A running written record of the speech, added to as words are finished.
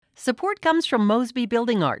Support comes from Mosby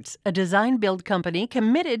Building Arts, a design-build company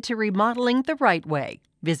committed to remodeling the right way.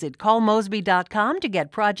 Visit callmosby.com to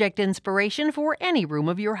get project inspiration for any room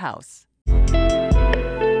of your house.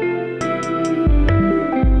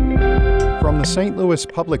 From the St. Louis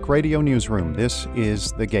Public Radio Newsroom, this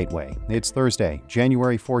is The Gateway. It's Thursday,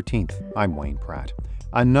 January 14th. I'm Wayne Pratt.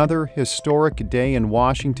 Another historic day in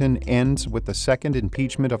Washington ends with the second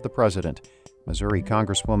impeachment of the president. Missouri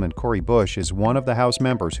Congresswoman Cori Bush is one of the House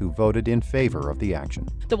members who voted in favor of the action.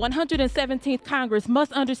 The 117th Congress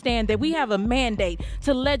must understand that we have a mandate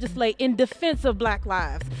to legislate in defense of Black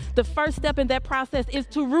lives. The first step in that process is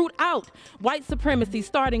to root out white supremacy,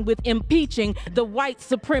 starting with impeaching the white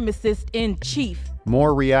supremacist in chief.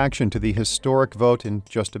 More reaction to the historic vote in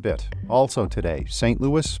just a bit. Also today, St.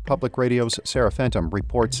 Louis Public Radio's Sarah Fenton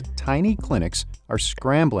reports tiny clinics are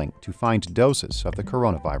scrambling to find doses of the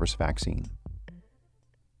coronavirus vaccine.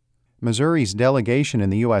 Missouri's delegation in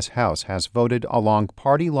the U.S. House has voted along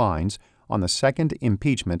party lines on the second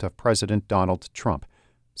impeachment of President Donald Trump.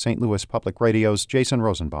 St. Louis Public Radio's Jason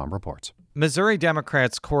Rosenbaum reports. Missouri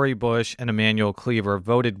Democrats Cori Bush and Emanuel Cleaver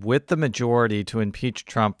voted with the majority to impeach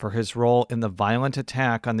Trump for his role in the violent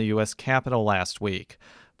attack on the U.S. Capitol last week.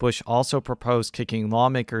 Bush also proposed kicking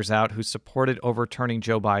lawmakers out who supported overturning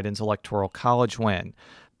Joe Biden's Electoral College win.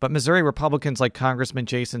 But Missouri Republicans like Congressman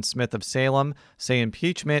Jason Smith of Salem say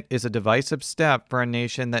impeachment is a divisive step for a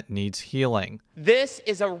nation that needs healing. This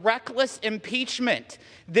is a reckless impeachment.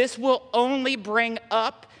 This will only bring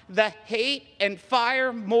up the hate and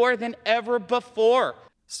fire more than ever before.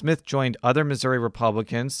 Smith joined other Missouri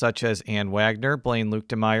Republicans such as Ann Wagner, Blaine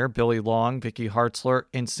Luetkemeyer, Billy Long, Vicky Hartzler,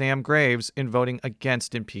 and Sam Graves in voting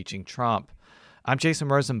against impeaching Trump. I'm Jason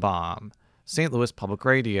Rosenbaum, St. Louis Public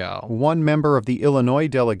Radio. One member of the Illinois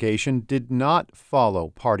delegation did not follow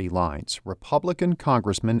party lines. Republican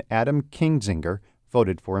Congressman Adam Kinzinger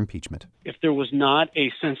voted for impeachment. If there was not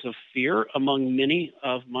a sense of fear among many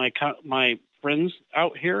of my friends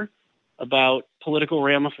out here about political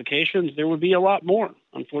ramifications, there would be a lot more.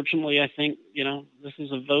 Unfortunately, I think, this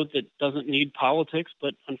is a vote that doesn't need politics,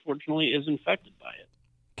 but unfortunately is infected by it.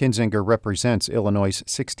 Kinzinger represents Illinois'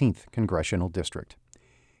 16th congressional district.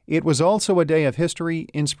 It was also a day of history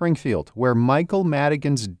in Springfield, where Michael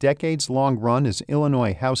Madigan's decades-long run as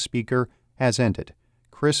Illinois House Speaker has ended.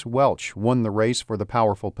 Chris Welch won the race for the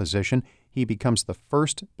powerful position. He becomes the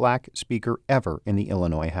first black speaker ever in the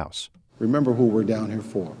Illinois House. Remember who we're down here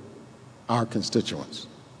for, our constituents,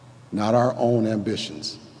 not our own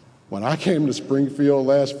ambitions. When I came to Springfield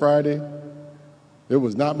last Friday, it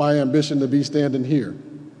was not my ambition to be standing here.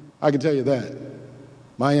 I can tell you that.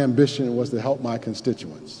 My ambition was to help my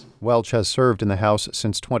constituents. Welch has served in the House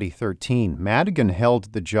since 2013. Madigan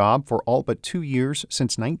held the job for all but 2 years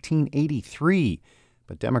since 1983.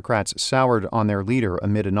 But Democrats soured on their leader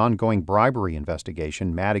amid an ongoing bribery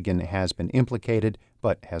investigation. Madigan has been implicated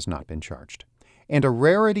but has not been charged. And a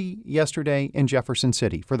rarity yesterday in Jefferson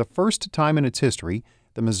City. For the first time in its history,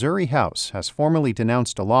 the Missouri House has formally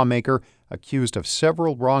denounced a lawmaker accused of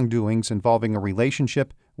several wrongdoings involving a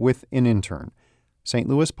relationship with an intern. St.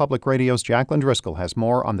 Louis Public Radio's Jacqueline Driscoll has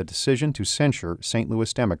more on the decision to censure St.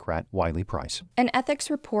 Louis Democrat Wiley Price. An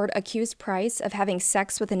ethics report accused Price of having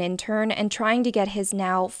sex with an intern and trying to get his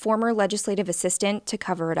now former legislative assistant to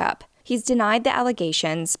cover it up. He's denied the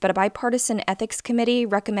allegations, but a bipartisan ethics committee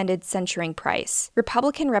recommended censuring Price.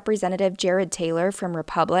 Republican Representative Jared Taylor from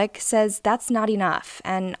Republic says that's not enough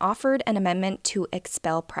and offered an amendment to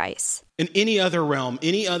expel Price. In any other realm,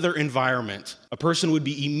 any other environment, a person would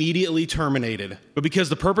be immediately terminated. But because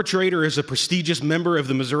the perpetrator is a prestigious member of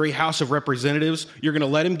the Missouri House of Representatives, you're going to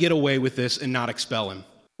let him get away with this and not expel him.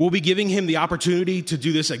 We'll be giving him the opportunity to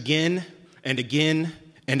do this again and again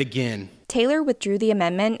and again. Taylor withdrew the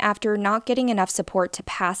amendment after not getting enough support to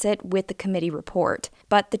pass it with the committee report,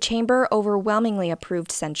 but the chamber overwhelmingly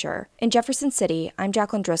approved censure. In Jefferson City, I'm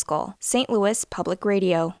Jacqueline Driscoll, St. Louis Public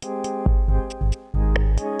Radio.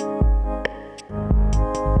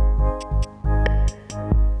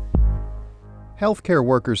 Healthcare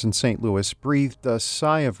workers in St. Louis breathed a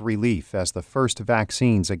sigh of relief as the first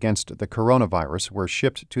vaccines against the coronavirus were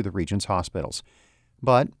shipped to the region's hospitals.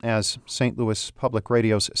 But, as St. Louis Public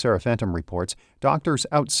Radio's Sarah Fenton reports, doctors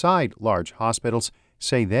outside large hospitals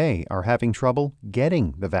say they are having trouble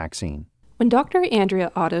getting the vaccine. When Dr.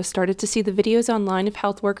 Andrea Otto started to see the videos online of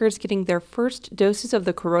health workers getting their first doses of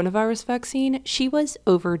the coronavirus vaccine, she was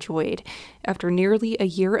overjoyed. After nearly a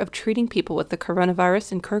year of treating people with the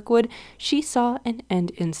coronavirus in Kirkwood, she saw an end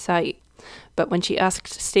in sight. But when she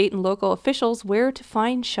asked state and local officials where to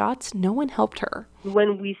find shots, no one helped her.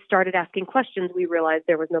 When we started asking questions, we realized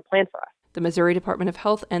there was no plan for us. The Missouri Department of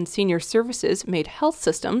Health and Senior Services made health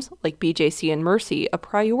systems like BJC and Mercy a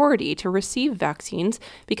priority to receive vaccines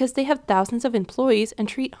because they have thousands of employees and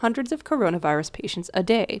treat hundreds of coronavirus patients a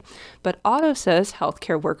day. But Otto says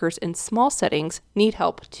healthcare workers in small settings need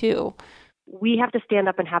help too. We have to stand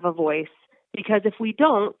up and have a voice, because if we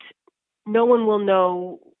don't, no one will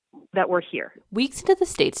know that we're here. Weeks into the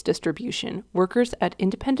state's distribution, workers at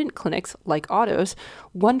independent clinics like Otto's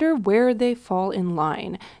wonder where they fall in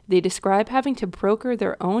line. They describe having to broker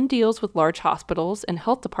their own deals with large hospitals and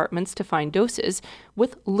health departments to find doses,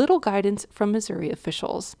 with little guidance from Missouri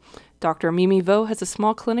officials. Dr. Mimi Vo has a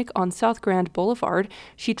small clinic on South Grand Boulevard.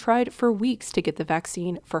 She tried for weeks to get the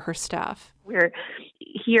vaccine for her staff. We're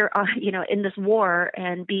here, in this war,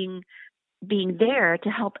 and being there to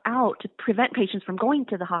help out, to prevent patients from going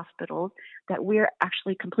to the hospitals, that we're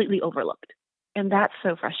actually completely overlooked. And that's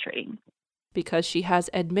so frustrating. Because she has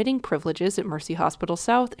admitting privileges at Mercy Hospital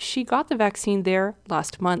South, she got the vaccine there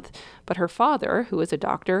last month. But her father, who is a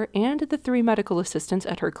doctor, and the 3 medical assistants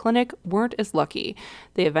at her clinic weren't as lucky.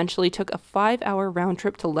 They eventually took a 5-hour round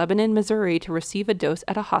trip to Lebanon, Missouri to receive a dose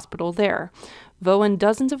at a hospital there. Vo and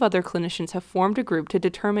dozens of other clinicians have formed a group to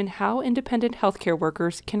determine how independent healthcare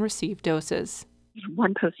workers can receive doses.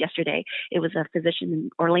 One post yesterday, it was a physician in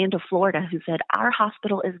Orlando, Florida, who said, our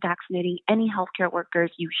hospital is vaccinating any healthcare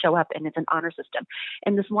workers. You show up and it's an honor system.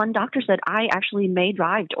 And this one doctor said, I actually may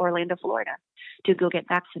drive to Orlando, Florida to go get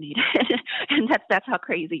vaccinated. And that's how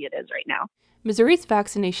crazy it is right now. Missouri's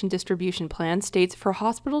vaccination distribution plan states for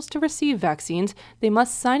hospitals to receive vaccines, they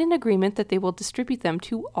must sign an agreement that they will distribute them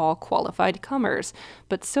to all qualified comers.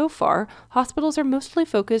 But so far, hospitals are mostly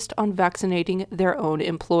focused on vaccinating their own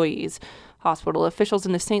employees. Hospital officials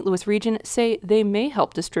in the St. Louis region say they may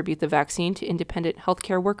help distribute the vaccine to independent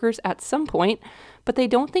healthcare workers at some point, but they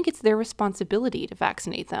don't think it's their responsibility to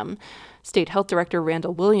vaccinate them. State Health Director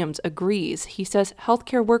Randall Williams agrees. He says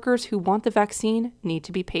healthcare workers who want the vaccine need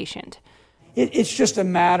to be patient. It's just a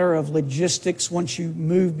matter of logistics once you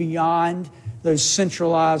move beyond those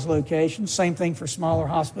centralized locations. Same thing for smaller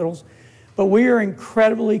hospitals. But we are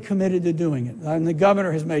incredibly committed to doing it. And the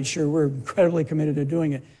governor has made sure we're incredibly committed to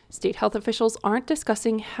doing it. State health officials aren't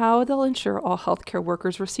discussing how they'll ensure all healthcare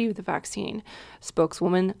workers receive the vaccine.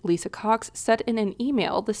 Spokeswoman Lisa Cox said in an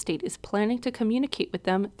email the state is planning to communicate with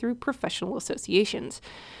them through professional associations.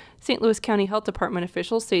 St. Louis County Health Department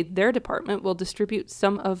officials say their department will distribute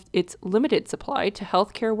some of its limited supply to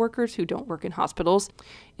healthcare workers who don't work in hospitals.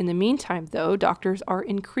 In the meantime, though, doctors are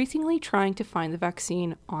increasingly trying to find the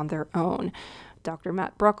vaccine on their own. Dr.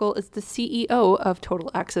 Matt Bruckle is the CEO of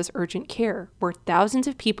Total Access Urgent Care, where thousands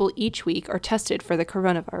of people each week are tested for the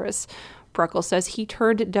coronavirus. Bruckle says he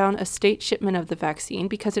turned down a state shipment of the vaccine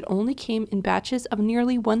because it only came in batches of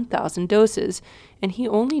nearly 1,000 doses, and he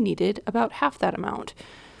only needed about half that amount.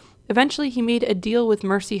 Eventually, he made a deal with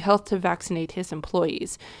Mercy Health to vaccinate his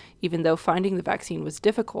employees. Even though finding the vaccine was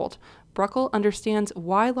difficult, Bruckle understands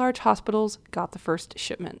why large hospitals got the first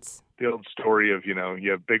shipments. The old story of, you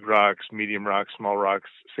have big rocks, medium rocks, small rocks,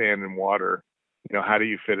 sand, and water. How do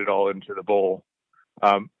you fit it all into the bowl?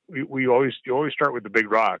 You always start with the big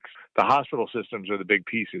rocks. The hospital systems are the big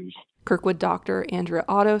pieces. Kirkwood doctor Andrea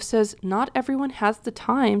Otto says not everyone has the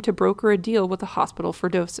time to broker a deal with a hospital for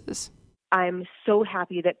doses. I'm so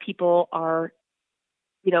happy that people are,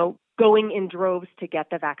 going in droves to get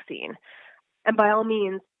the vaccine. And by all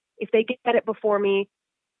means, if they get it before me,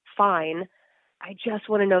 fine. I just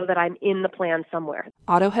want to know that I'm in the plan somewhere.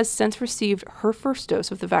 Otto has since received her first dose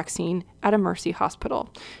of the vaccine at a Mercy hospital.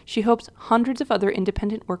 She hopes hundreds of other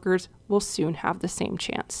independent workers will soon have the same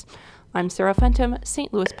chance. I'm Sarah Fenton,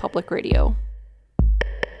 St. Louis Public Radio.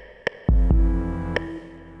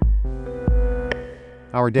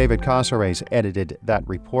 Our David Casares edited that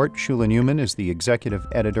report. Shula Newman is the executive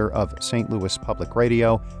editor of St. Louis Public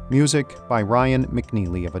Radio. Music by Ryan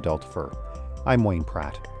McNeely of Adult Fur. I'm Wayne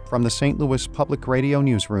Pratt. From the St. Louis Public Radio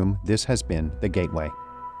newsroom, this has been The Gateway.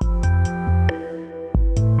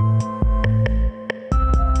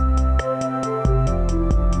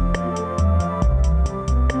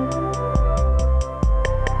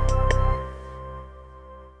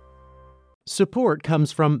 Support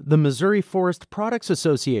comes from the Missouri Forest Products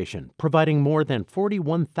Association, providing more than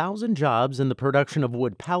 41,000 jobs in the production of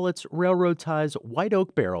wood pallets, railroad ties, white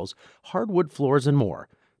oak barrels, hardwood floors, and more.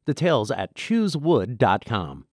 Details at choosewood.com.